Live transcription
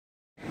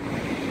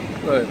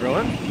Hello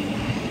everyone,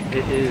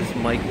 it is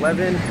Mike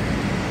Levin,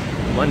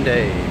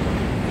 Monday,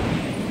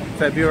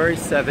 February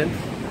 7th,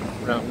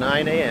 around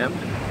 9 a.m.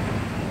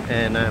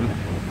 and I'm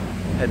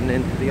heading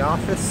into the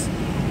office.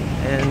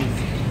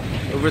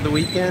 And over the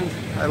weekend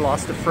I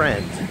lost a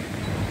friend,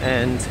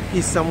 and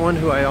he's someone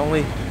who I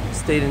only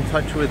stayed in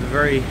touch with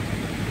very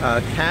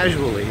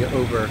casually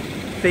over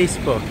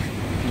Facebook,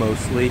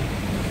 mostly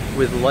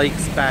with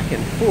likes back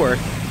and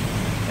forth,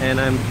 and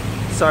I'm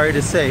sorry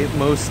to say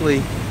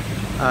mostly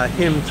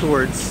him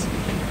towards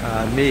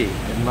me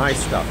and my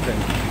stuff.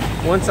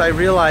 And once I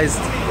realized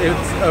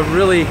it's a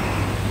really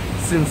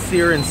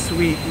sincere and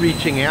sweet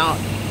reaching out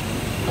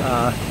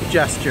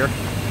gesture,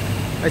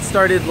 I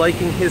started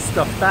liking his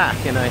stuff back,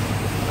 and I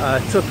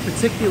took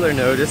particular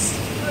notice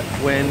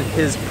when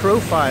his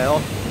profile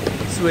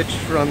switched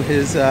from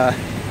his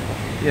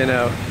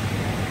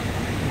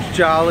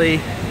jolly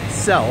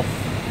self,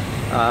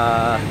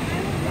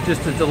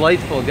 just a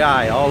delightful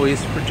guy,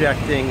 always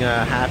projecting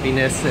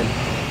happiness and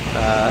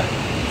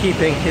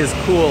keeping his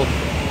cool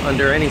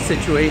under any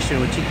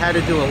situation, which he had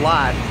to do a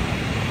lot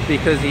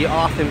because he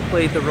often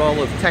played the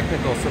role of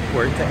technical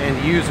support to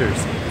end users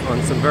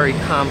on some very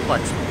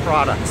complex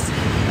products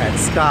at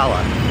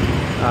Scala.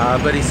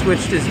 But he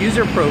switched his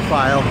user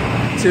profile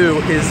to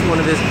one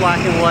of his black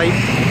and white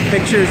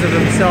pictures of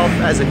himself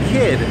as a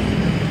kid,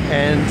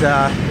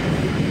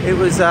 and it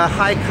was a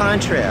high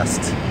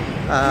contrast,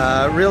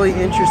 really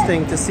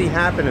interesting to see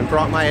happen, and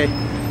brought my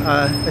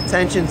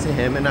attention to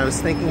him, and I was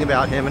thinking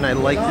about him, and I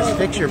liked his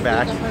picture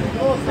back.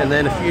 And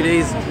then a few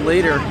days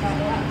later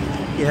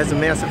he has a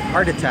massive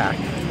heart attack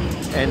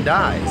and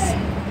dies.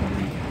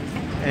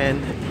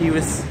 And he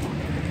was,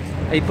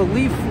 I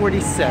believe,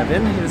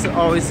 47. He was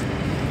always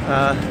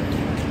a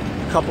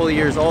couple of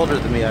years older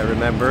than me, I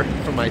remember,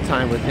 from my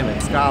time with him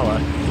at Scala.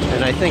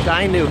 And I think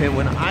I knew him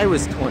when I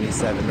was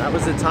 27. That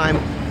was the time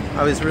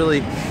I was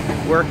really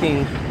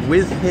working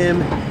with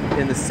him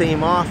in the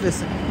same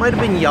office. Might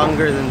have been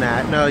younger than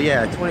that. No,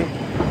 yeah, 20.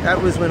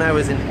 That was when I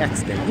was in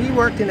Exton. He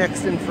worked in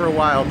Exton for a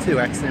while too,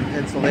 Exton,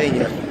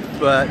 Pennsylvania.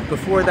 But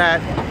before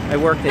that, I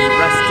worked in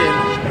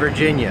Reston,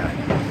 Virginia.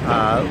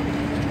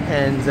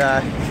 And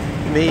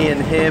me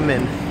and him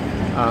and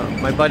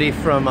my buddy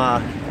from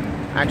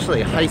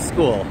actually high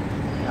school,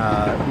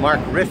 Mark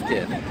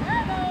Rifkin,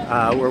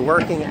 were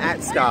working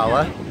at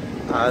Scala.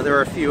 There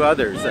were a few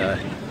others.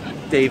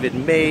 David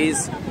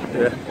Mays,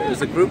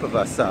 there's a group of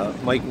us,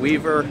 Mike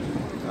Weaver,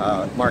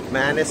 Mark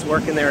Manis,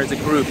 working there as a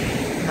group,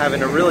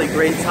 having a really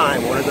great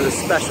time. One of those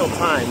special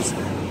times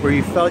where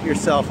you felt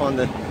yourself on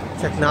the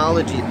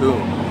technology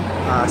boom.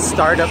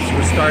 Startups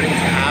were starting to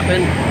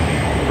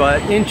happen,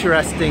 but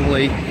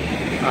interestingly,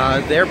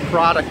 their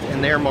product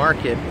and their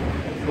market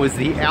was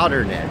the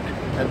outer net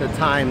at the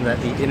time that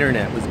the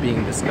internet was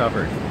being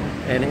discovered.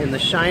 And in the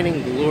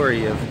shining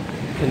glory of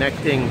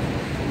connecting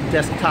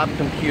desktop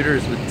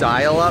computers with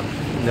dial-up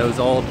in those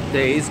old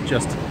days,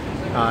 just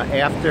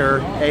after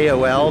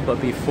AOL but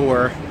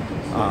before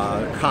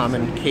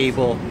common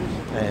cable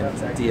and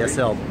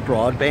DSL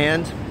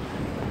broadband,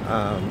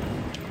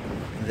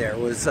 there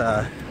was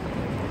a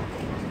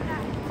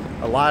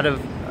lot of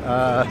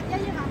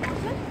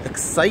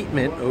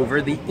excitement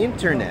over the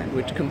internet,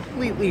 which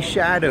completely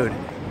shadowed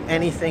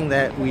anything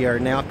that we are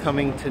now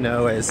coming to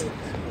know as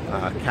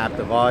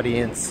captive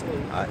audience,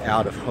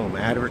 out-of-home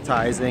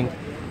advertising,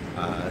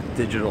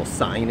 digital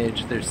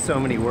signage. There's so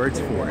many words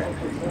for it.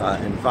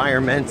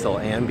 Environmental,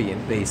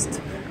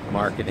 ambient-based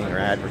marketing or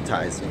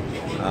advertising.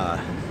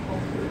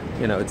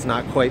 It's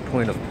not quite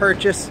point of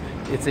purchase.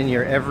 It's in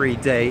your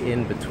everyday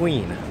in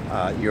between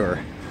your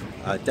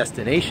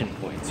destination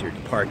points, your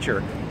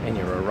departure and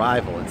your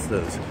arrival. It's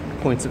those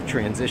points of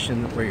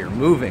transition where you're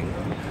moving,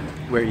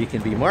 where you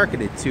can be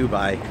marketed to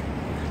by,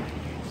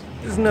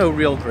 there's no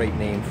real great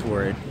name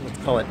for it. Let's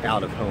call it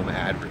out-of-home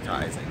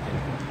advertising.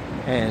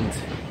 And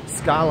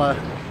Scala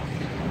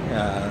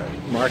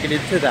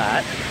marketed to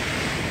that.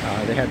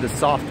 They had the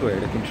software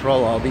to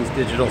control all these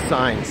digital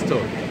signs, to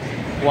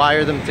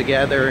wire them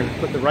together and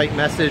put the right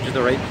message at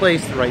the right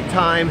place, the right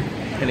time.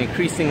 And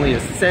increasingly,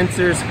 as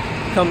sensors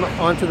come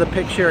onto the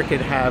picture, it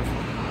could have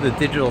the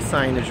digital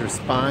signage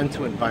respond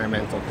to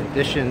environmental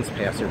conditions,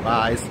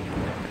 passerbys.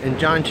 And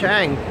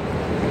Chang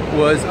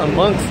was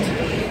amongst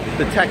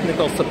the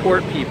technical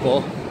support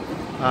people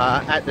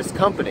at this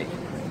company.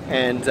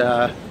 And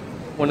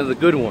one of the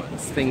good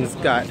ones. Things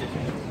got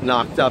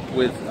knocked up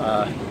with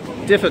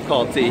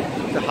difficulty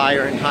to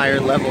higher and higher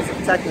levels of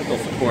technical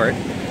support,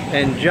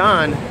 and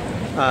John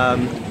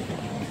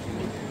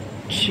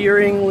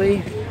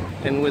cheeringly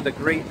and with a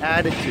great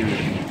attitude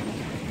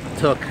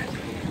took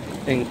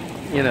and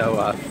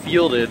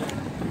fielded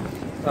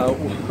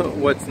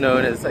what's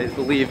known as, I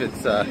believe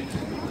it's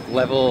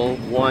level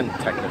 1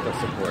 technical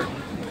support.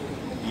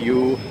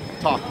 You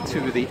talk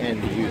to the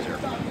end user.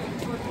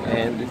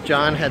 And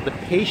John had the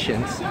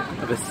patience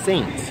of a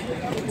saint,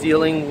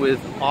 dealing with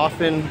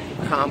often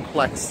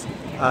complex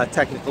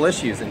technical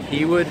issues, and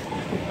he would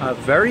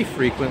very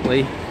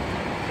frequently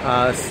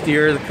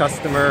steer the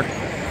customer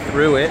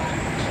through it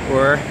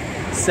or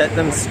set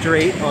them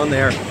straight on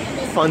their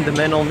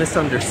fundamental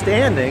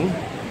misunderstanding,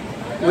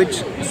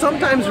 which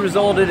sometimes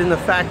resulted in the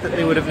fact that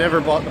they would have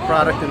never bought the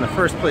product in the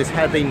first place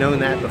had they known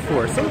that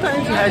before.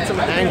 Sometimes you had some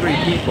angry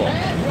people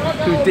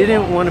who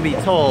didn't want to be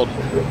told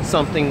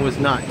something was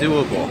not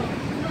doable,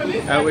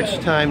 at which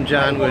time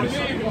John would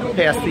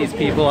pass these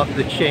people up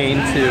the chain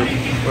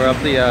to, or up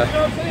the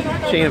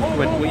chain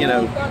of, you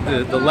know,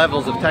 the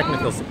levels of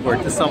technical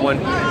support to someone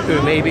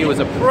who maybe was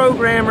a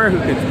programmer who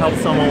could help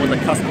someone with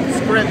a custom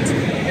script.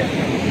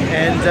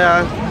 And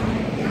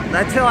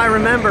that's how I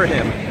remember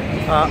him.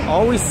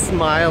 Always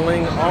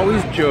smiling,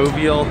 always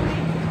jovial,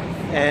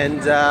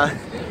 and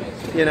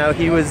you know,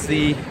 he was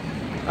the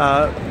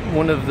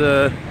one of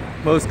the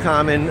most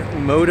common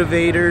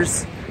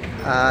motivators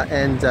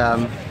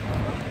and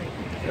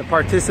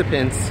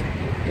participants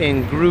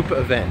in group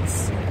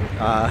events.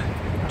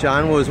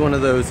 John was one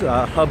of those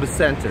hub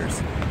centers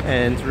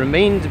and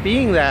remained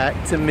being that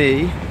to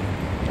me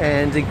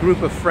and a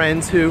group of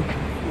friends who,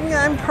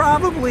 yeah, I'm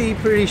probably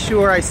pretty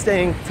sure I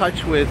stay in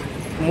touch with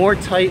more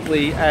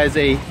tightly as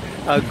a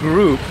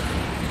group.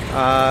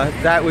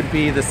 That would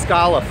be the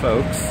Scala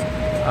folks,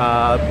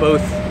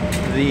 both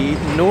the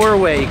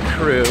Norway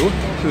crew,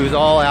 who's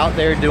all out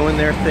there doing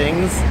their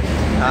things.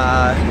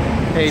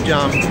 Hey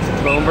John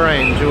Bomber, I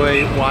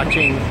enjoy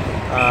watching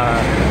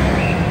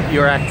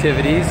your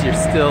activities. You're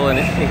still an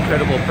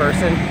incredible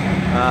person.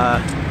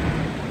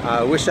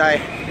 I wish I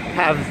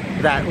have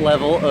that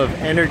level of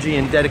energy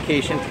and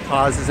dedication to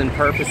causes and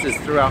purposes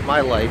throughout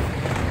my life.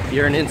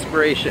 You're an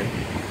inspiration.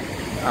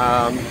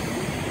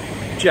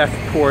 Jeff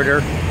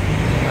Porter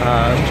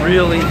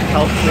really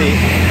helped me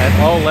at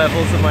all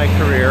levels of my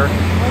career.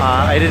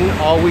 I didn't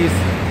always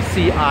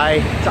see eye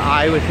to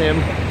eye with him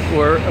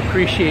or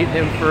appreciate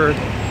him for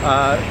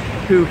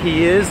who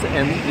he is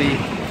and the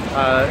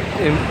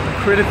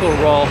critical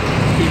role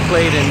he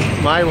played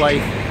in my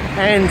life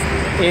and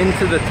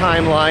into the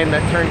timeline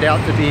that turned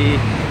out to be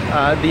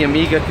the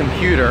Amiga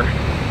computer.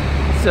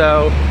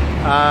 So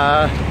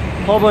a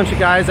whole bunch of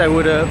guys I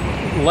would have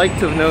liked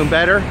to have known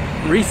better.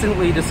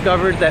 Recently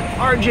discovered that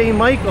RJ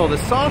Michael, the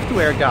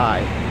software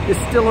guy, is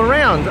still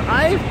around.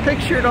 I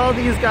pictured all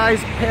these guys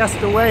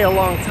passed away a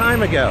long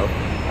time ago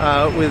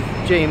with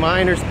Jay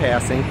Minor's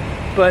passing,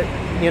 but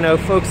you know,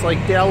 folks like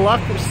Dale Luck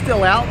are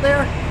still out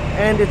there,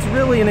 and it's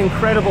really an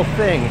incredible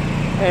thing.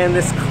 And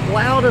this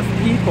cloud of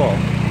people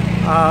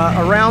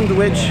around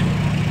which,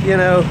 you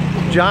know,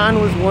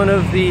 John was one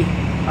of the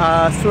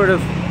sort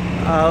of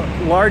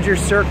larger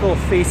circle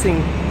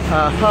facing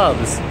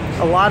hubs.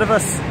 A lot of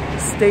us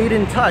stayed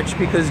in touch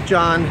because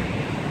John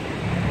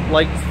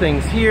liked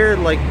things here,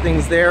 liked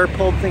things there,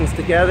 pulled things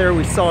together.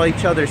 We saw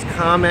each other's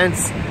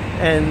comments,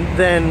 and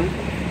then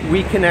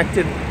we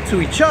connected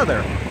to each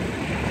other.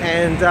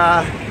 And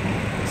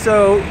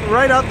so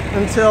right up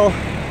until,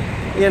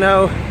 you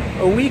know,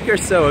 a week or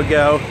so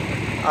ago,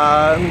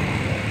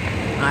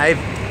 I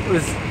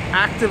was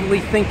actively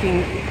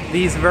thinking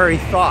these very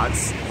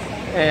thoughts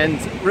and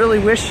really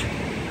wish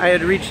I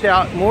had reached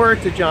out more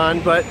to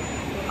John, but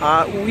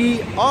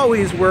we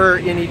always were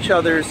in each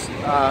other's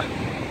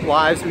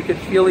lives. We could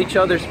feel each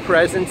other's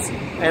presence,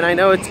 and I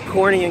know it's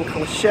corny and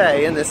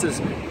cliche, and this is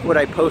what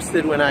I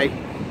posted when I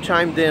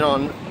chimed in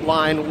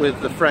online with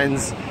the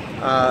friends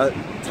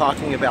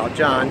talking about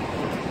John.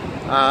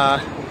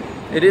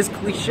 It is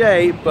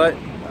cliche, but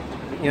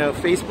you know,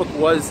 Facebook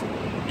was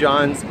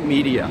John's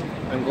media.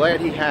 I'm glad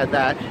he had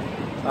that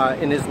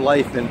in his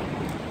life and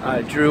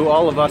drew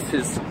all of us,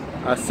 his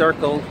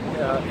circle,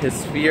 his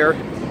sphere,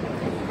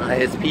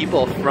 his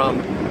people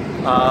from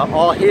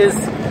all his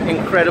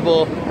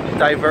incredible,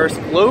 diverse,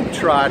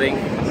 globe-trotting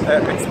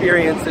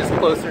experiences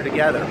closer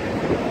together.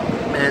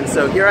 And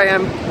so here I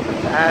am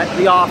at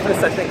the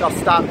office. I think I'll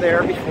stop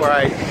there before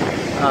I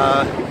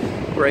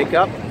break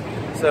up.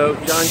 So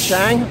John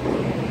Chang,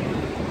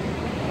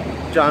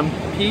 John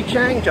P.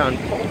 Chang, John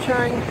Paul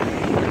Chang,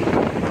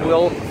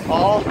 will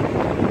all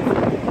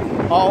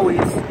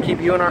always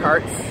keep you in our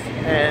hearts,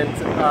 and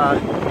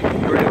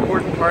you're an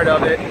important part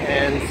of it.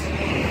 And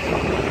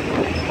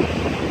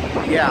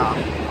yeah,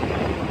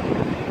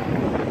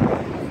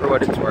 for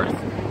what it's worth.